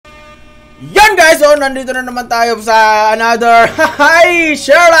Yan guys, so nandito na naman tayo sa another hi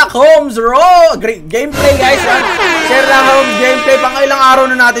Sherlock Holmes Raw. Great gameplay guys. Sherlock Holmes gameplay. Pang ilang araw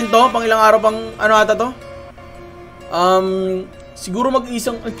na natin to? Pang ilang araw pang ano ata to? Siguro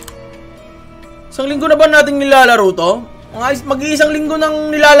isang linggo na ba natin nilalaro to? Mag-iisang linggo nang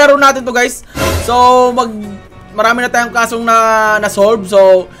nilalaro natin to guys. So marami na tayong kasong na-solve.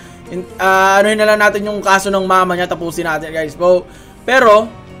 So anuhin na lang natin yung kaso ng mama niya, tapusin natin guys. So, pero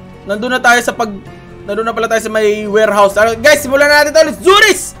nandun na pala tayo sa may warehouse. Guys, simulan na natin to. Let's do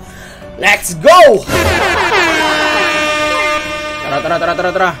this! Let's go!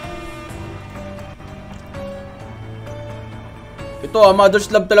 Tara. Ito, Mother's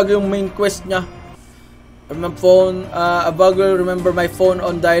Love talaga yung main quest niya. My phone, a bugger, remember my phone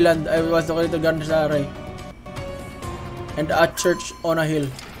on the island. I was located to Gani and a church on a hill.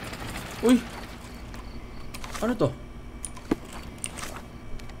 Uy! Ano to?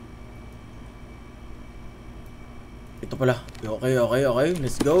 Ito pala. Okay.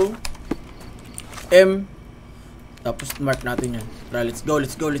 Let's go. M. Tapos mark natin yan. Tara, let's go.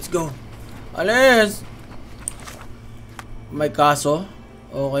 Alis! May kaso.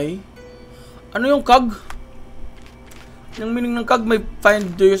 Okay. Ano yung COG? Yung meaning ng COG, may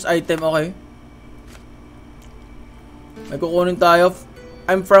find to use item. Okay. May kukunin tayo.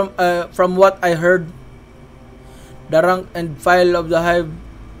 I'm from what I heard. The rank and file of the hive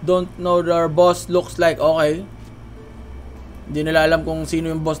don't know their boss looks like. Okay. Hindi nila alam kung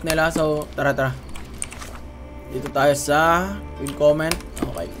sino yung boss nila. So, tara. Dito tayo sa pin comment.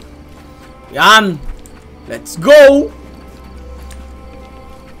 Okay. Yan! Let's go!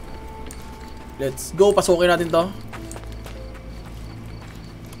 Pasukin natin to.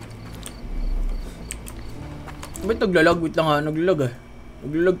 Ba't naglalag? Wait lang ha.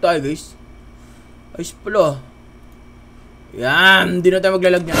 Naglalag tayo guys. Ayos pala. Yan! Hindi na tayo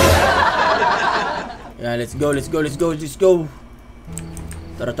maglalag niya. Yan, let's go.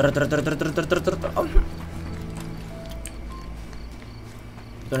 Tara.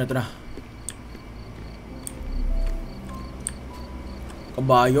 Ito na.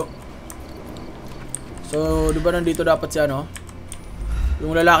 Kabayo. So, di ba nandito dapat si ano?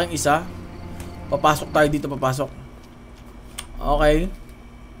 Yung lalaking isa. Papasok tayo dito, Okay.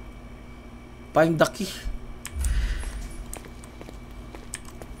 Find the key.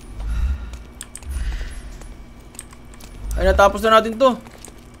 Ay, natapos na natin to.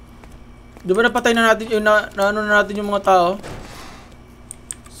 Di ba napatay na natin yung naano na natin yung mga tao?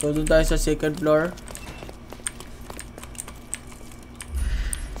 So, doon tayo sa second floor.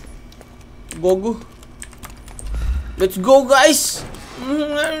 Go. Let's go, guys!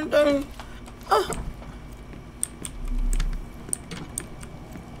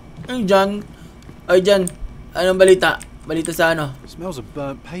 Ay, dyan. Anong balita? Balita sa ano? Smells of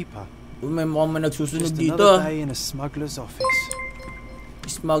burnt paper. May mukhang nagsusunog dito.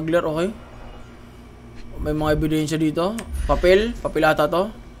 Smuggler, okay. May mga ebidensya dito. Papel ata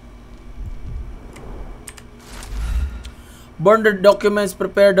to. Burn the documents,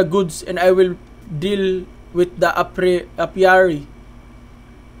 prepare the goods, and I will deal with the apiary.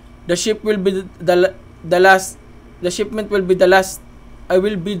 The ship will be the last. The shipment will be the last. I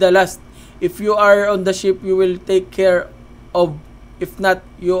will be the last. If you are on the ship, you will take care of. If not,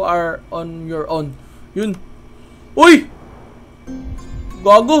 you are on your own. Yun. Uy!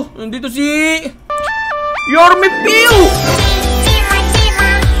 Gago! Nandito si Yorme Pew!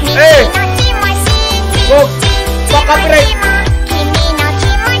 Eh! Go! Copyright!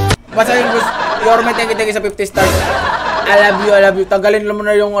 Basta yung Yorme, thank you sa 50 stars. I love you. Tanggalin lang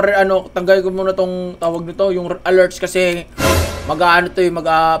muna yung tanggalin ko muna tong tawag nito, yung alerts kasi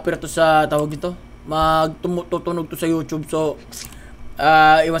mag-appear to sa tawag nito. Magtutunog to sa YouTube. So,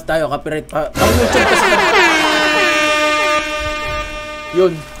 iwas tayo, copyright pa. Ang YouTube kasi.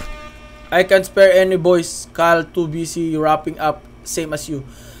 Yun. I can't spare any boys. Cal too busy wrapping up. Same as you.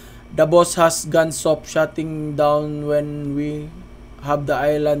 The boss has gone soft shutting down when we have the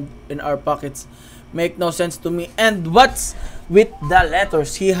island in our pockets. Make no sense to me. And what's with the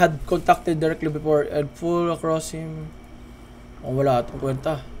letters? He had contacted directly before and full across him. Oh, wala atong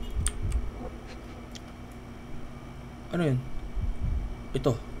kwenta. Ano yun?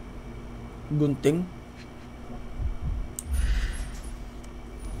 Ito. Gunting.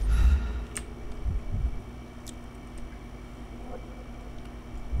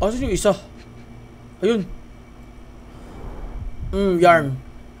 Asan yung isa? Ayun. Yarn.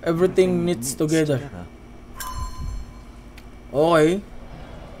 Everything knits together. Okay.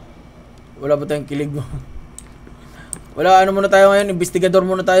 Wala ba tayong kilig mo? Wala, ano muna tayo ngayon? Investigador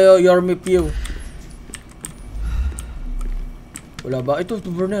muna tayo. Yorme Pew. Wala ba? Ito,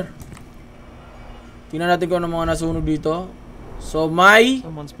 burner. Tingnan natin kung ano mga nasunog dito. So, may...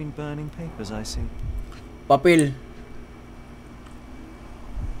 Someone's been burning papers, I see. Papel.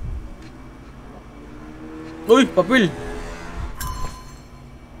 Uy, papel.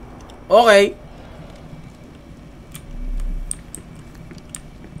 Okay.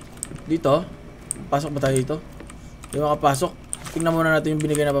 Dito. Pasok ba tayo dito? Hindi makapasok. Tingnan muna natin yung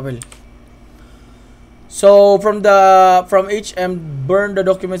binigay na papel. So, from HM, burn the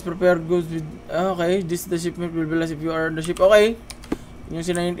documents, prepare goods with... Okay, this the shipment will be less if you are on the ship. Okay. Yung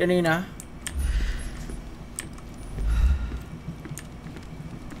sinayin kanina.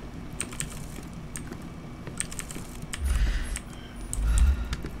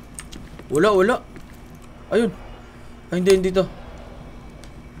 Wala. Ayun. Ay, hindi to.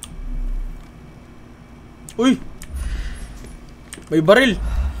 Uy! May baril.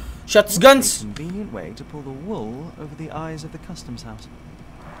 Shots guns. Convenient way to pull the wool over the eyes of the customs house.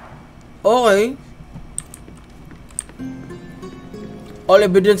 Okay. All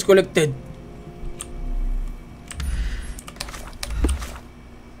evidence collected.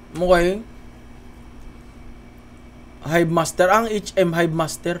 Okay. Hive Master. Ang HM Hive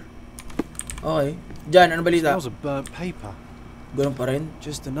Master. Okay. Diyan, ano balita? Smells of burnt paper. Ganun pa rin.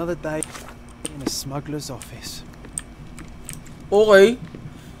 Just another day in a smuggler's office. Okay.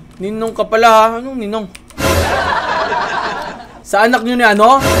 Ninong ka pala ha? Anong ninong? Sa anak nyo ni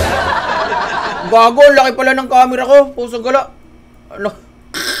ano? Gago, laki pala ng camera ko. Pusang gala. Ano?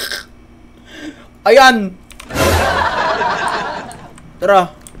 Ayan. Tara.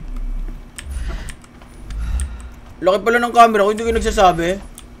 Laki pala ng camera ko, hindi ko nagsasabi.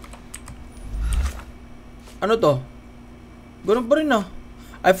 Ano to? Ganun pa rin ah.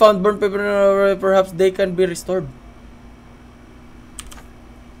 I found burnt paper, perhaps they can be restored.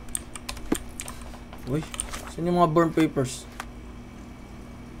 Uy, saan yung mga burnt papers?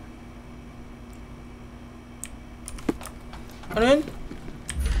 Ano yun?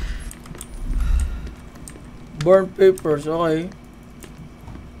 Burnt papers, okay.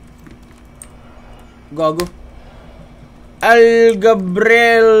 Gago. Al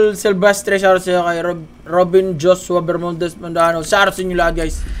Gabriel Silvestre, shoutout sa'yo kay Robin Joshua Bermudez Mandano. Shoutout sa inyo lahat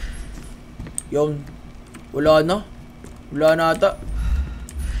guys. Yun. Wala na. Wala na ata.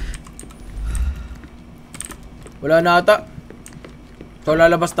 Wala na ata. So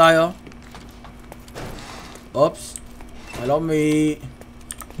lalabas tayo. Oops. Alam ko may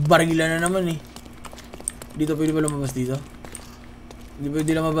barila na naman eh. Dito pwede ba lumabas dito? Hindi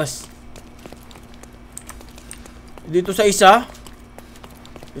pwede lumabas. Dito sa isa.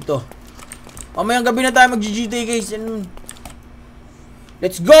 Ito. Mamayang gabi na tayo mag-GTA guys.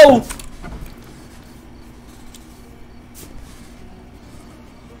 Let's go!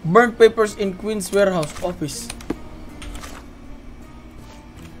 Burnt papers in Queen's Warehouse Office.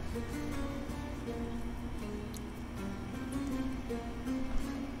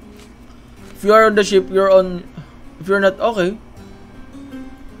 If you are on the ship, you're on... If you're not, okay.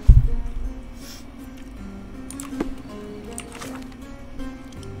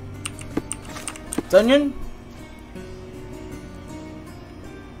 Saan yun?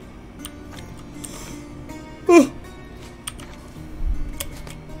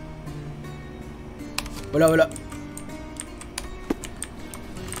 Wala.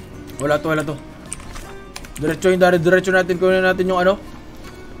 Wala to. Diretso natin. Kunin natin yung ano.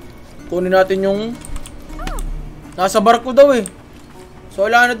 Kunin natin yung... Nasa barko daw eh. So,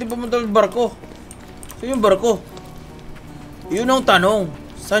 kailangan natin pumunta ng barko. So, yung barko. Yun ang tanong.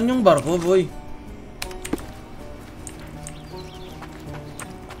 Saan yung barko, boy?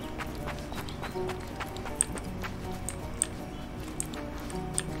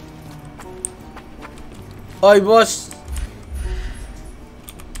 Ay, boss.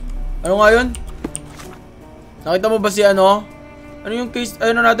 Ano nga yun? Nakita mo ba si ano? Ano yung case?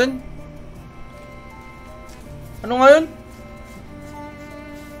 Ayun na natin? Ano nga yun?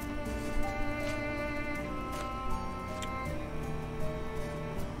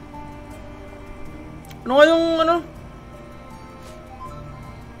 Ano nga yung ano?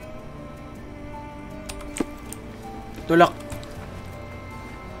 Tulak.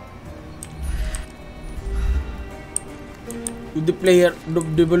 To the player, the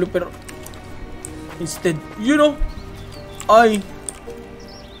developer instead. You know? Ay.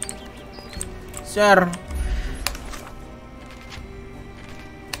 Sir.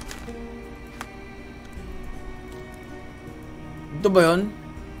 Ito ba yun?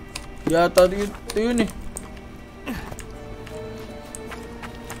 Yata ito yun eh.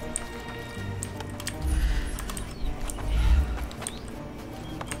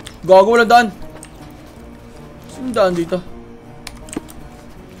 Gago, wala daan. Saan daan dito?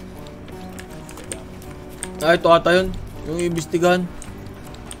 Ah, ito ata yun. Yung iimbestigahan.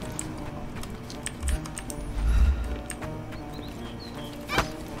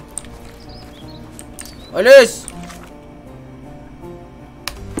 Alis!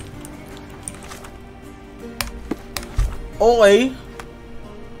 Okay.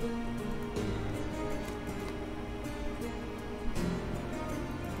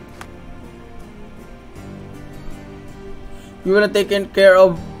 You will taken care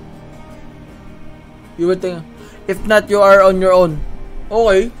of. You will take. If not, you are on your own.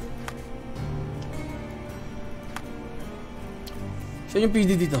 Okay. Saan yung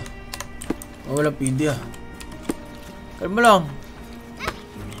PD dito? Oh, walang PD ah. Kalma lang.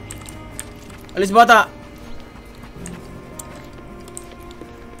 Alis bata.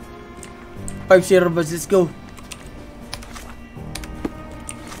 5-0 bus, let's go.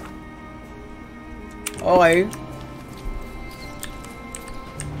 Okay.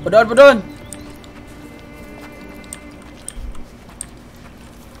 Padaan, padaan.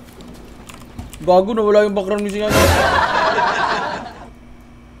 Gago na, wala yung background music natin.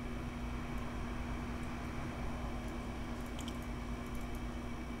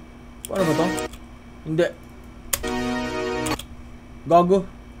 Paano ba to? Hindi. Gago.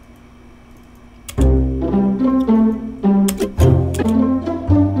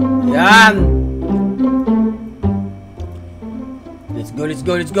 Yan. Let's go, let's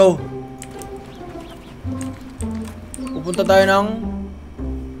go, let's go. Pupunta tayo ng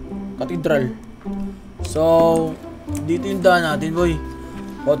katedral. So, dito yung daan natin, boy.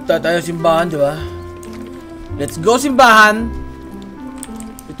 Punta tayo simbahan, di ba? Let's go simbahan.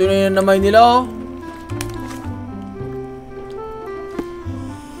 Ito na yung namay nila, oh.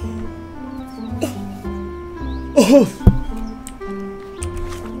 Oh.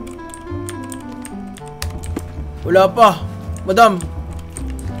 Wala pa. Madam,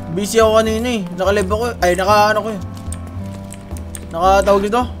 busy ako kanina eh. Naka-live ako. Ay, naka-ano ko eh. Naka-tawag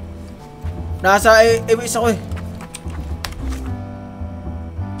dito. Nasa ABS ako eh.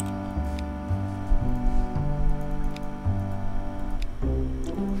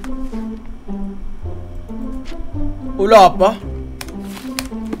 Wala pa.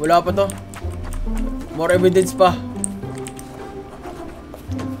 Wala pa to. More evidence pa.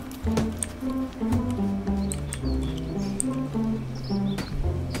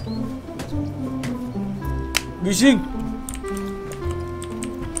 Gising!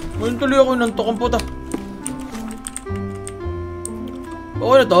 Ngayon tuloy ako nantok ang puta.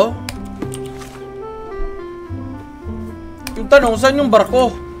 Okay na to? Yung tanong, saan yung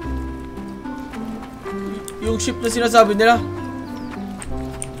barko? Yung ship na sinasabi nila.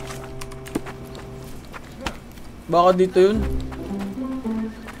 Baka dito yun.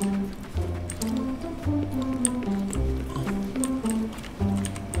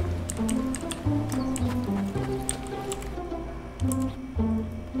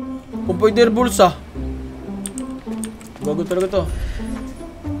 Kung pwede bulsa. Bago talaga to.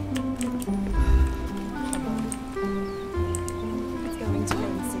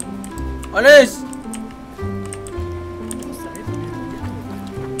 Alis!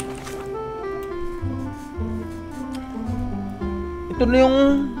 Ito na yung...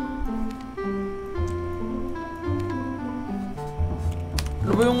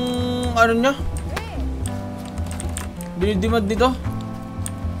 Ano ba yung... ano niya? Dinidimad dito?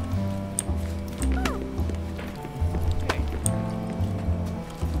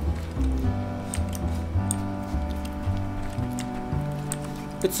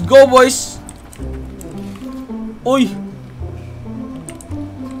 Let's go, boys! Uy!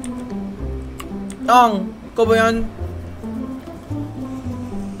 Tang! Ikaw ba yan?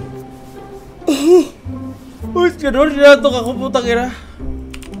 Uy, ganun natok ako, putang ina.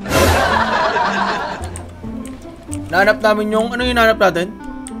 Nahanap namin yung... Ano yung nahanap natin?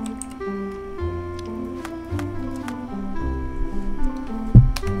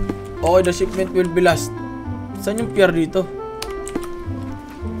 Okay, the shipment will be lost. Saan yung pier dito?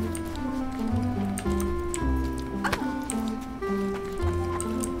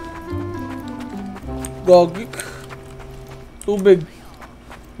 Gagik. Tubig.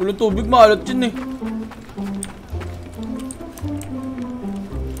 Walang tubig, maalat yun eh.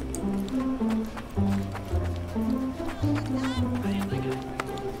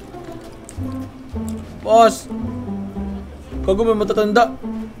 Boss! Kago may matatanda.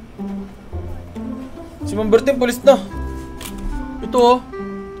 Si Ma'am Bertin, polis na. Ito oh.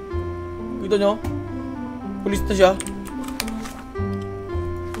 Kita nyo? Polis na siya.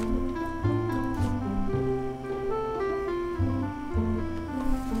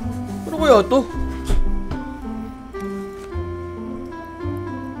 Ano kaya ito?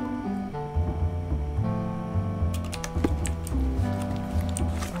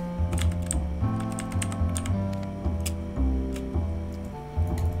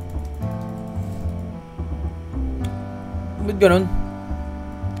 ganun?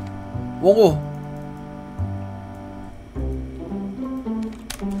 Huwag ko.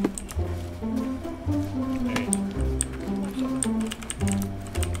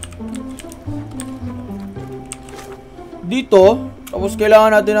 Dito, tapos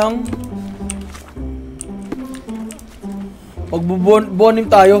kailangan natin ng magbubonim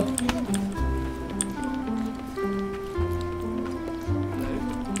tayo.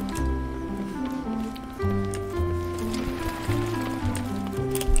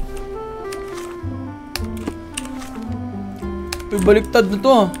 Uy, baliktad na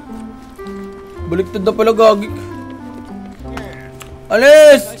to, ha. Baliktad na pala, gagik.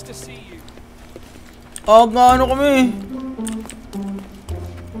 Alis! Nga ano kami.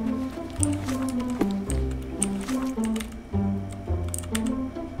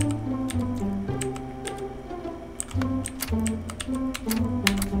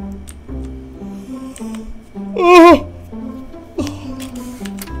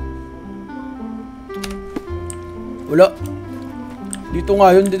 Wala. Dito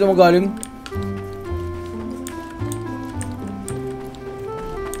nga yun, dito magaling.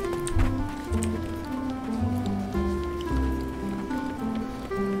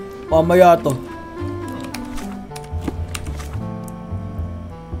 Mamaya to.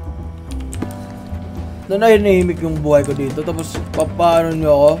 Nanahimik yung buhay ko dito, tapos papaano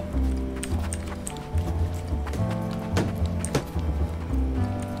nyo ako?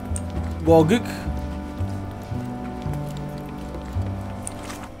 Gogik.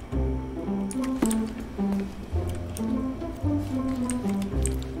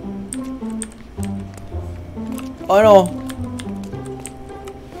 Ano?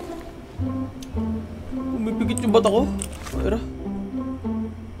 Umipikit yung bata ko? Ayra.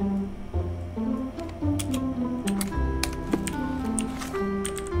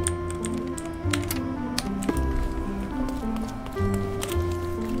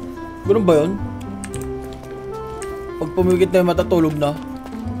 Ganun ba yun? Pag pumikit na yung mata, tulog na.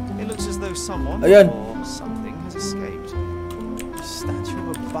 It looks as though someone Ayan. or something has escaped. A statue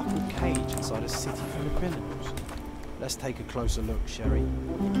of a buckled cage inside a city full of criminals. Let's take a closer look, Sherry.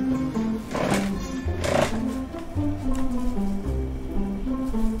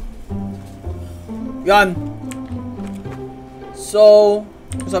 Yan. So,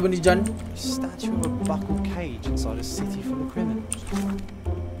 ano sabi ni Jan? A statue of a buckled cage inside a city full of criminals.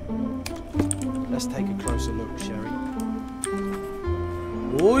 Let's take a closer look, Sherry.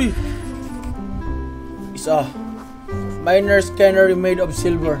 Uy! Isa. Miner's canary made of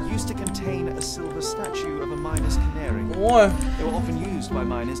silver. It used to contain a silver statue of a miner's canary. Oo. They were often used by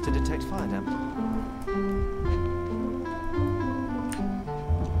miners to detect fire damp.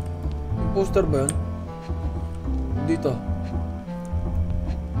 Poster ba yun? Dito.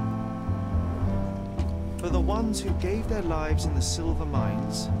 For the ones who gave their lives in the silver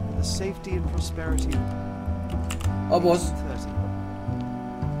mines, the safety and prosperity of Boss. 1830.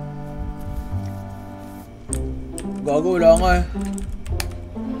 Gago, wala nga eh.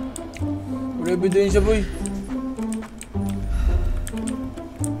 Wala ebidensya, boy.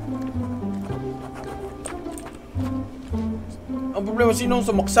 Ang problema, sinong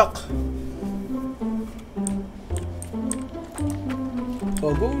sumaksak?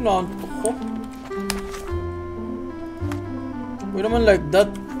 Gago, naantok ko. Why naman like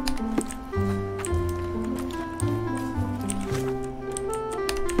that?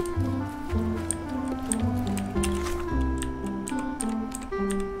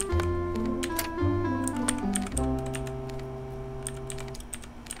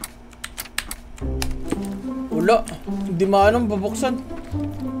 Wala. Hindi maanong babuksan.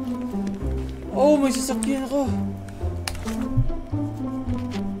 Oh, may sasakyan ako.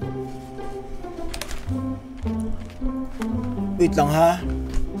 Wait lang ha.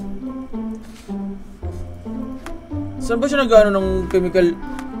 Saan ba siya nag-ano ng chemical?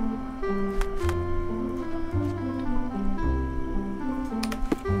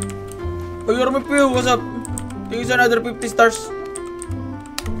 Oh, you're my pew. What's up? Thank you sa another 50 stars.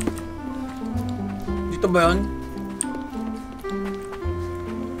 Dito ba yun?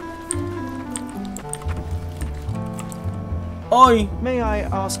 Oy! May I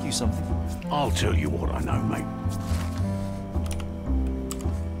ask you something? I'll tell you what I know, mate.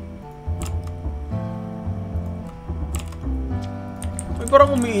 Ay,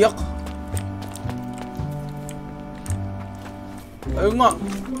 parang umiiyak. Ayun nga.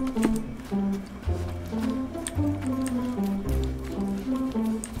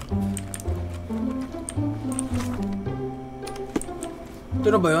 Ito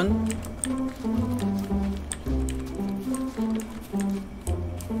na ba yun?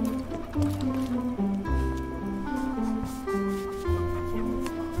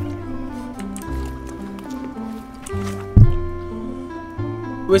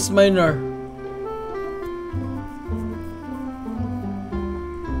 West Minor.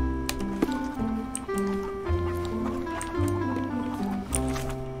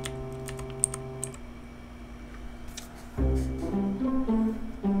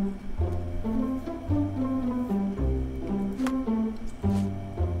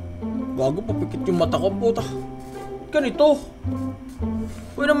 Gago, papikit yung mata ko, puta. Ganito.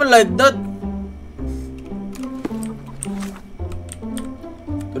 Why naman like that?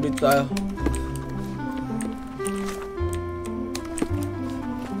 Ito dito tayo.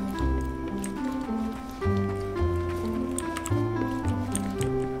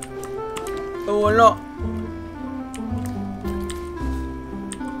 Wala.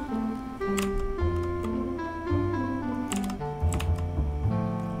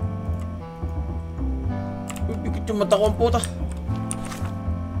 Pipikit yung mata ko, ang puta.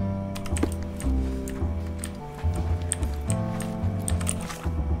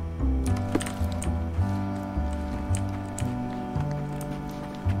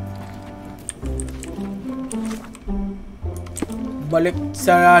 Balik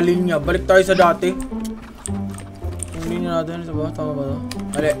sa linya. Balik tayo sa dati. Yung linya natin. Ito ba? Tama ba ito?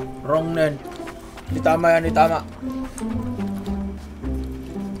 Mali. Wrong na yan. Hindi tama yan. Hindi tama.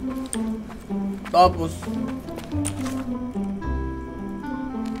 Tapos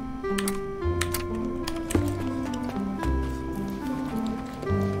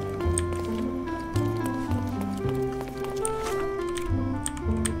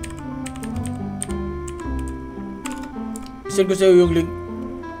isend ko sa'yo yung link.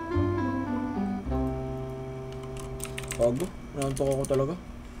 Bago. Nantok ako talaga.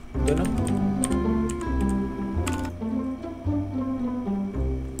 Ito na.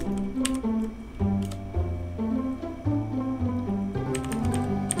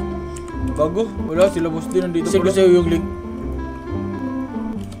 Bago. Wala. Sila boss din nandito. Isend ko sa'yo yung link.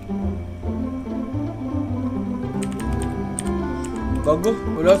 Bago.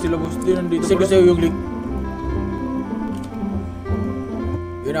 Wala. Sila boss din nandito. Isend ko sa'yo yung link.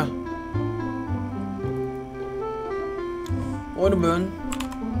 Yun na. O, ano ba yun?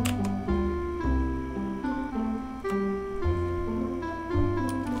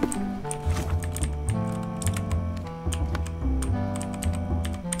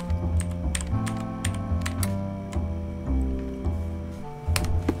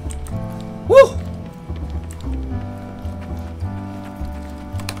 Woo!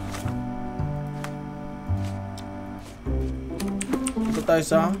 Tayo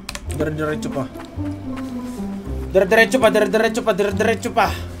sa dire-diretso pa. Dire-diretso pa, dire-diretso pa, dire-diretso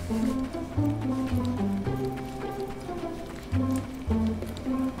pa.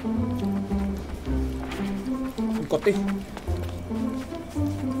 Ikot eh.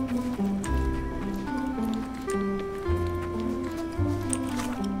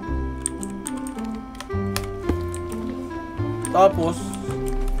 Tapos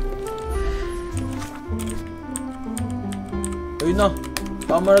ayun na.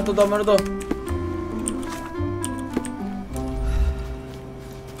 Tama na to, tama na to.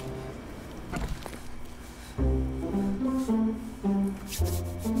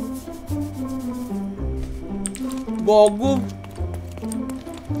 Gago.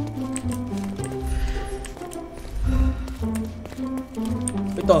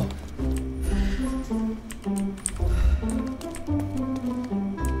 Ito.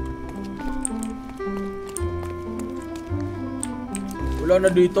 Wala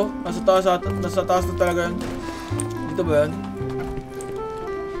na dito. Nasa taas na talaga yan. Dito ba yan?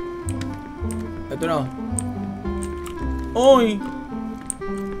 Ito na. Oy!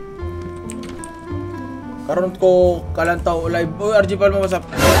 Karon ko kalantaw live. Oy, RG Palma, what's up?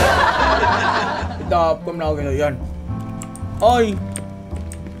 Ito, come na ako ganyan. Yan. Oy!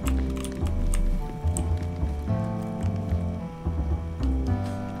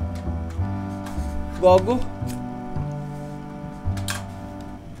 Gago.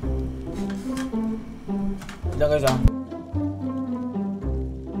 Diyan guys ah.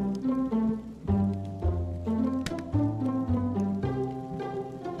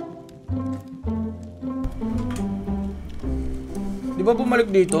 Di ba bumalik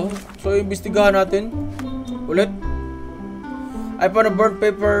dito? So imbestigahan natin ulit. I found a burnt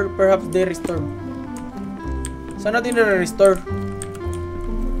paper, perhaps they restored. Saan natin nare-restore?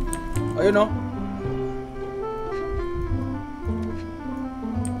 Ayun oh.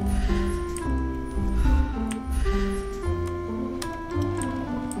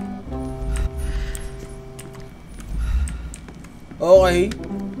 Okay.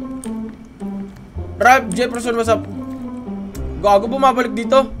 Rap Jefferson, what's up? Gago, bumabalik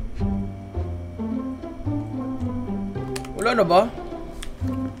dito. Wala na ba?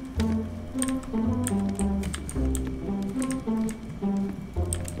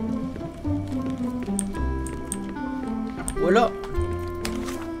 Wala.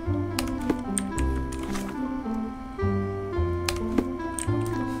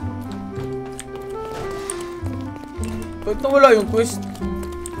 Bakit nawala yung quest?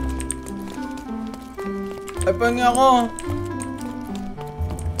 Ay, pahingi ako.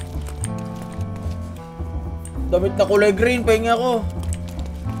 Damit na kulay green, pahingi ako.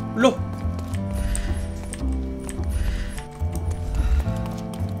 Lo!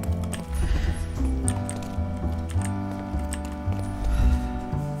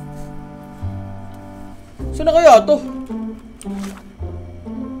 Saan na kaya to?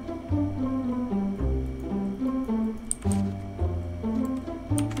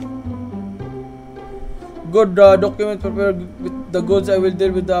 Good document prepared with the goods. I will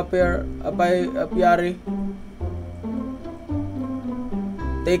deal with the apiary.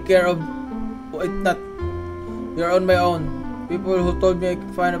 Take care of it not. You're on my own. People who told me I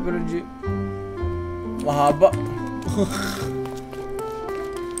could find apology. Mahaba.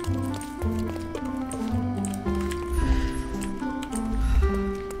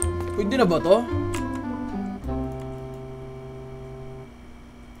 Pwede na ba to?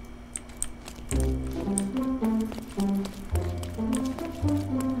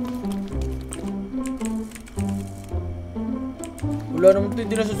 Wala naman ito,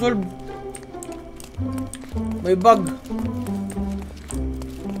 hindi na solve. May bug.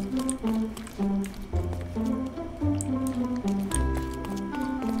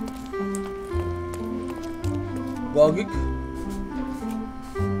 Gagik.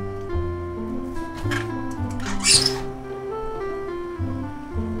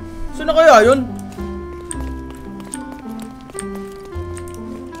 Saan na kaya yun?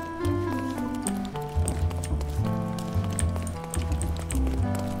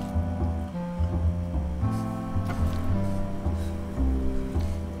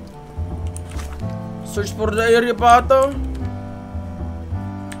 Search for the area pa ito.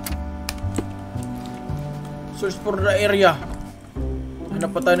 Search for the area.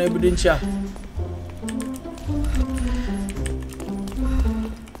 Hanap pa tayo ng ebidensya.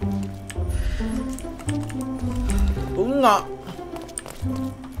 Oo nga.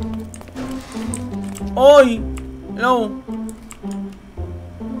 Oy! Hello?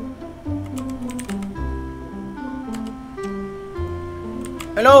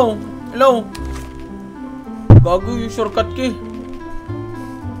 Hello? Hello? Bago yung shortcut key.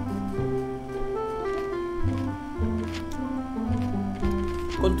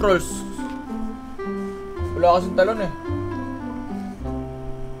 Controls. Wala kasing talon eh.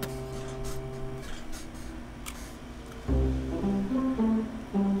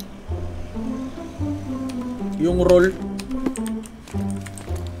 Yung roll.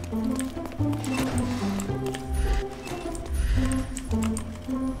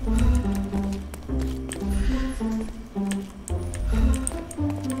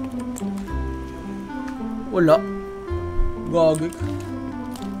 Wala. Gagik.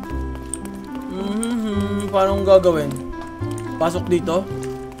 Paano gagawin? Pasok dito?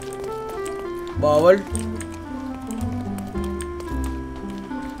 Bawal.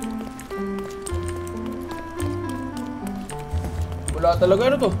 Wala talaga.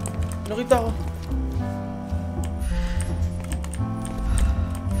 Ano to? Nakita ko.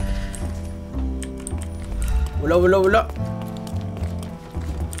 Wala.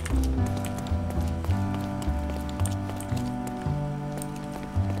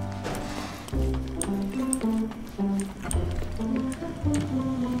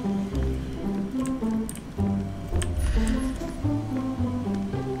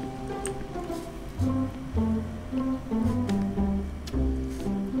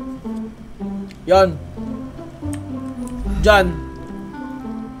 Yan. Diyan.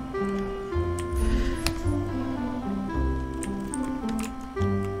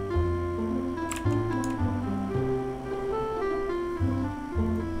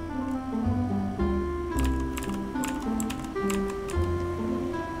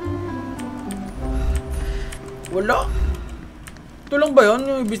 Wala. Ito lang ba yun?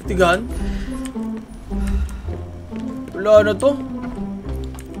 Yung imbestigahan? Wala na to.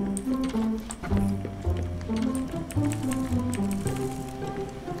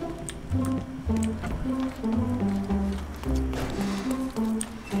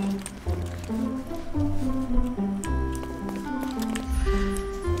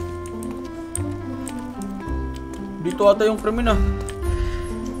 Dito ata yung krimen ah.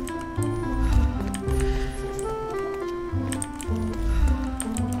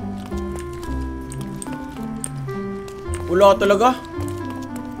 Wala talaga.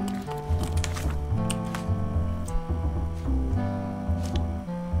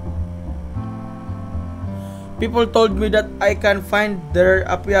 People told me that I can find their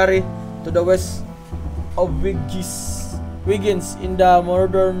apiary to the west of Wiggins in the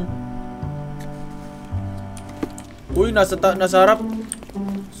modern. Uy, nasa harap.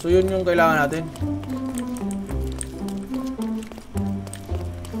 So yun yung kailangan natin.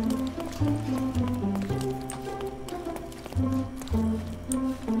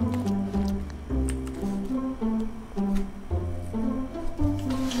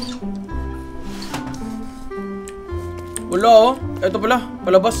 Wala oh. Ito pala.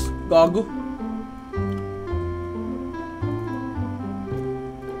 Palabas. Gago.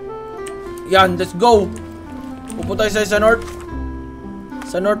 Yan. Let's go. Pupunta tayo sa north.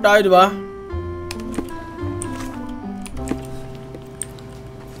 Sa north tayo, di ba?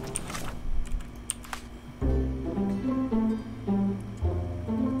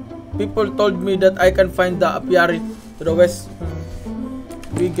 People told me that I can find the apiary to the west.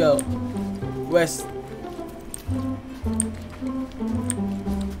 We go. West.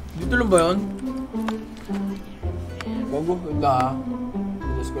 Dito lang ba yun? Bago, ganda ha.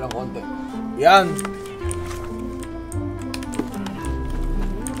 Diyos ko lang konti. Yan.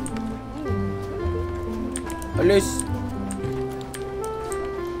 Alis.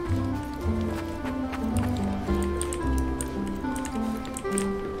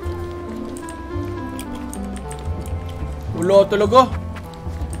 Wala talaga.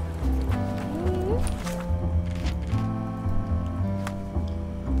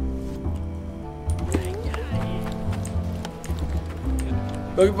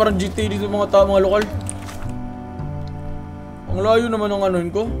 Lagi parang GTA dito mga lokal. Ang layo naman ng anuhin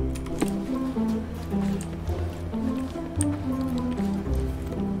ko.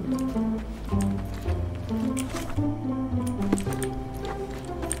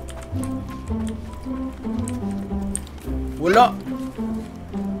 Wala.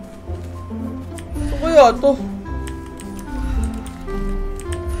 Ito kaya to?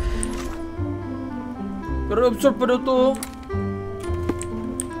 Pero absorb pa daw to oh.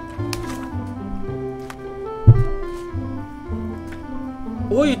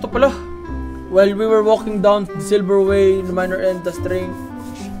 Uy, ito pala. While we were walking down the Silver Way in the minor end, the strange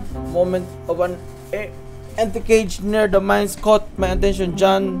moment of an empty cage near the mines caught my attention.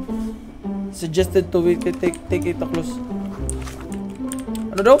 John suggested to take it close.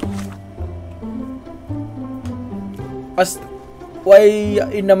 Ano daw? As why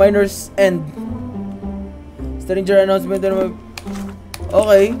in the miner's end? Stranger announcement.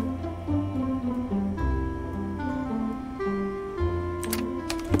 Okay.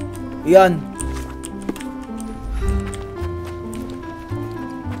 Yan.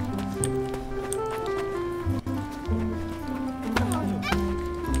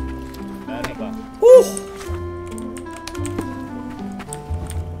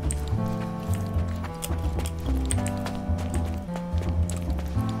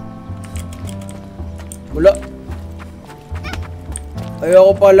 Wala.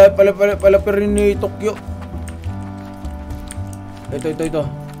 Ayoko pala rin ni Tokyo. Ito.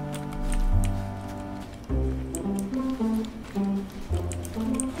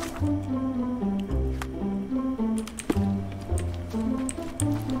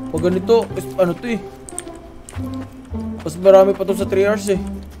 Pag ganito, ano to eh. Mas marami pa to sa 3 hours eh.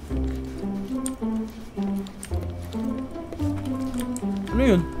 Ano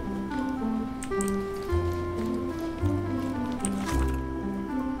yun?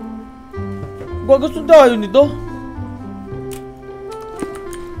 Gusto tayo nito.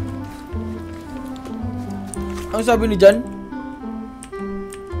 Ang sabi ni Jan?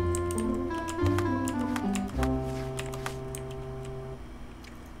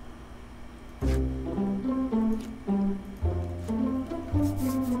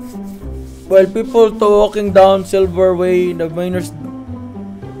 Well, people to walking down Silver Way, the miners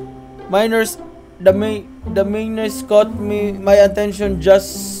caught my attention.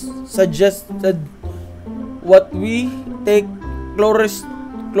 Just suggested what we take closer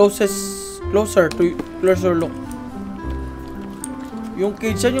look. Yung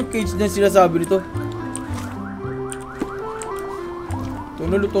cage na sinasabi nito.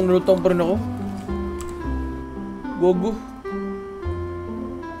 Nalutong pa rin ako. Gogo.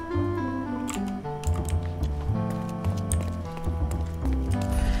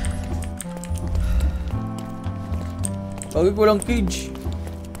 Bagay ko lang cage.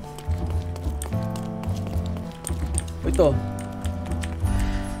 Ito.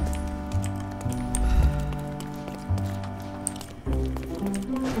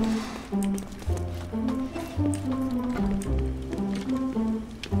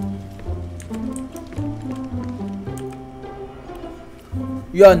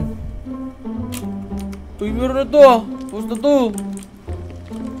 Yan. Uy, meron na to ah. Tapos na to.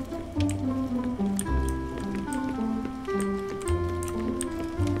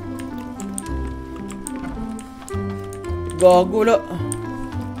 Gago, wala.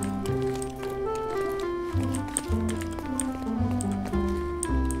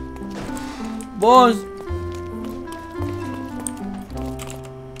 Boss!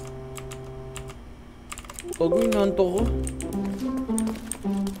 Gago, inanto ko.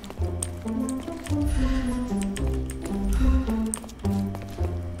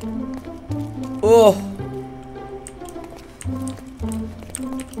 Oh!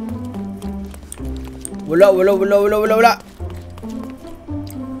 Wala.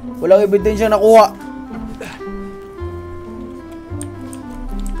 Walang ebidensya nakuha.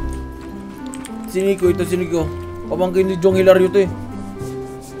 Ito si Nico. Pamangkin ni Jong Hilario to eh.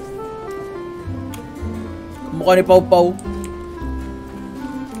 Mukha ni Pau Pau.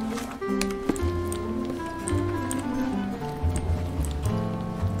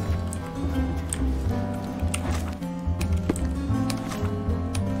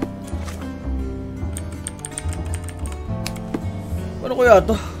 Ano kaya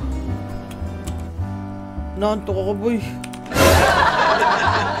to? Naantok ako, boy.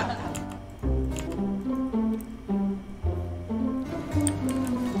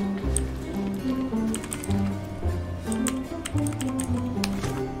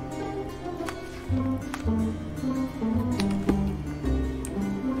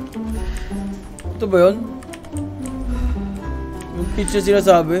 Ito ba yun? Yung pitch na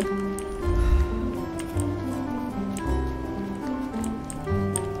sinasabi?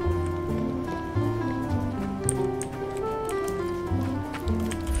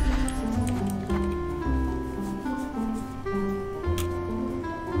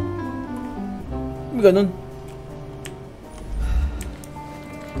 Ganun.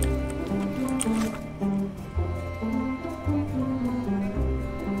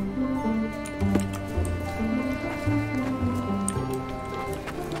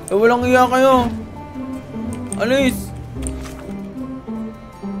 Walang iya kayo. Alis.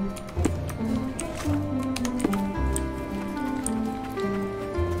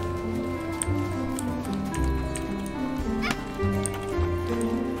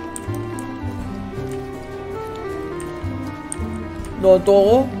 Noto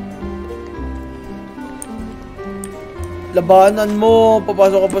ko. Labanan mo.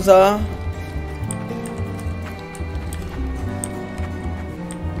 Papasok ka pa sa...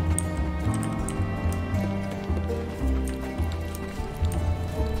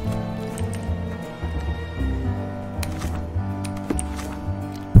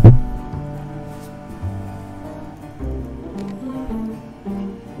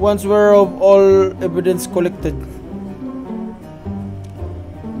 Once we're of all evidence collected.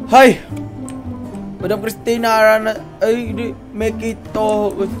 Hi! Madam Christina Arana. Ay, hindi. Make it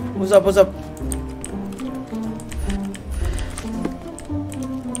to. Usap.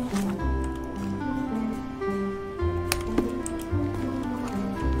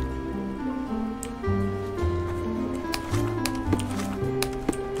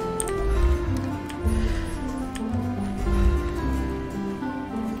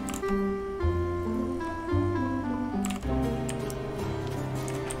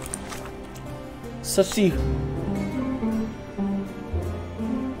 Sa C.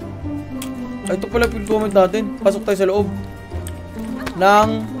 Ay, ito pala pin comment natin. Pasok tayo sa loob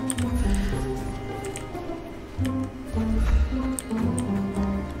ng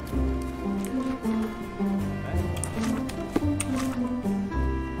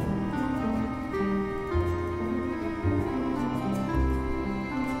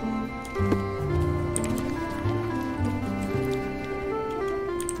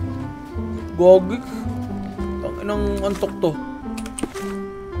Gogik. Tanginang antok to.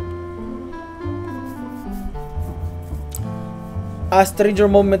 A stranger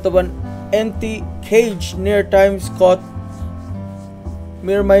moment of an empty cage near times caught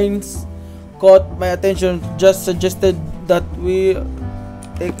mere minds caught my attention. Just suggested that we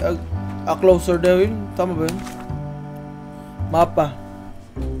take a closer there. Tama ba yun? Mapa.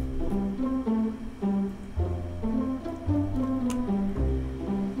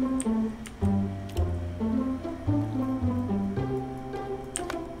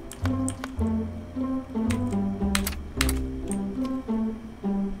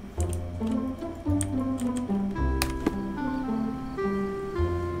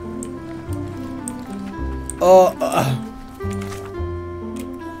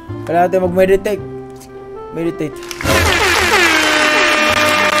 Kailangan natin mag-meditate. Meditate.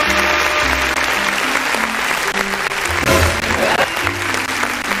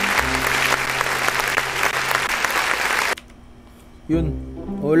 Yun.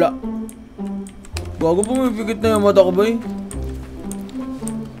 Wala. Bago pumipikit na yung mata ko ba eh.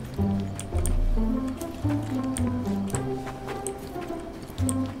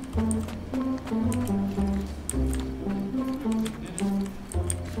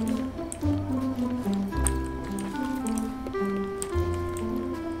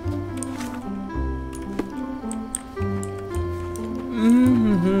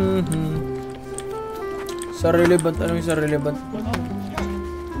 Sa relevant, ano yung sa relevant?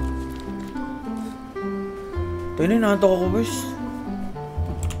 Tayo na, nahantok ako, boys.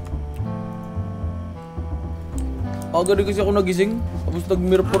 Aga rin kasi ako nagising. Tapos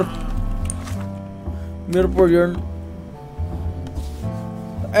nag-mirror. Mirror yarn.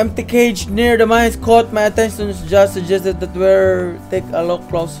 Empty cage near the mines caught my attention. Just suggested that we're take a look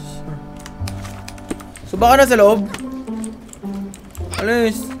closer. So baka nasa loob?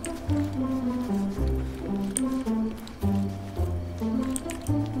 Alis.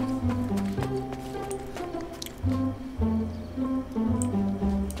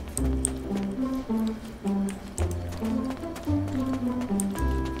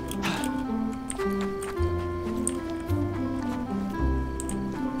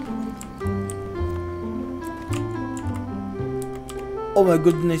 Oh my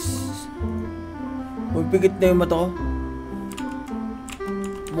goodness. Magpikit na yung mata ko.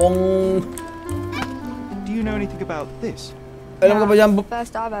 Do you know anything about this? Alam ka ba yan?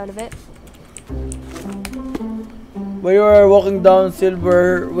 First I've heard of it. While you are walking down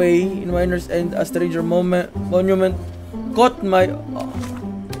Silver Way in Miners End, a stranger monument caught my...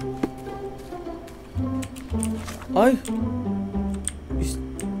 Ay!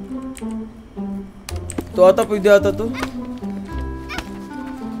 Ito ata, pwede ata to.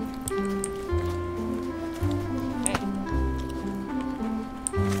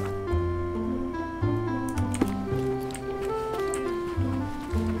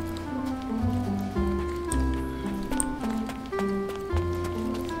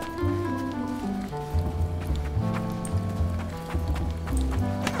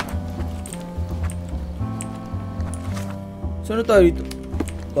 Saan na tayo dito?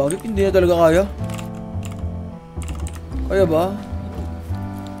 Bakit hindi na talaga kaya? Kaya ba?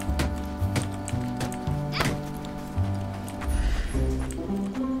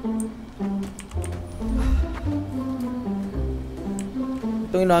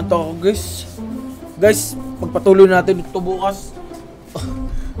 Itong inaantok ako, guys. Guys, pagpatuloy natin ito bukas.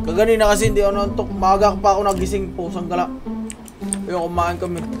 Kaganina kasi hindi ako naantok. Maaga pa ako nagising po. Sanggala. Ayun, kumain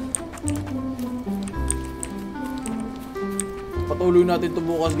kami. Patuloy natin ito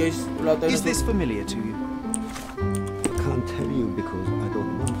bukas, guys. Wala tayo. Is this familiar to you? I can't tell you because I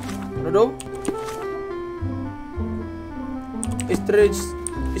don't know. Ano daw?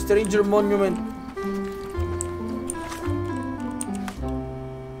 Stranger monument.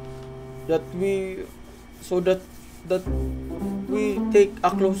 That we take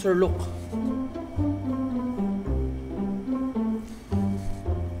a closer look.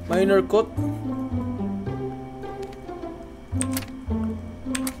 Minor cut.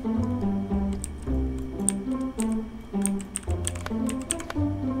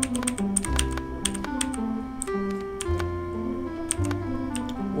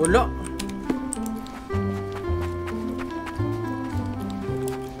 Wala.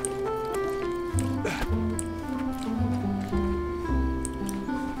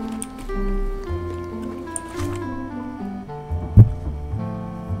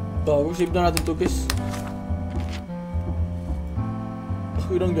 Save na natin to, guys.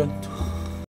 Ako lang dyan.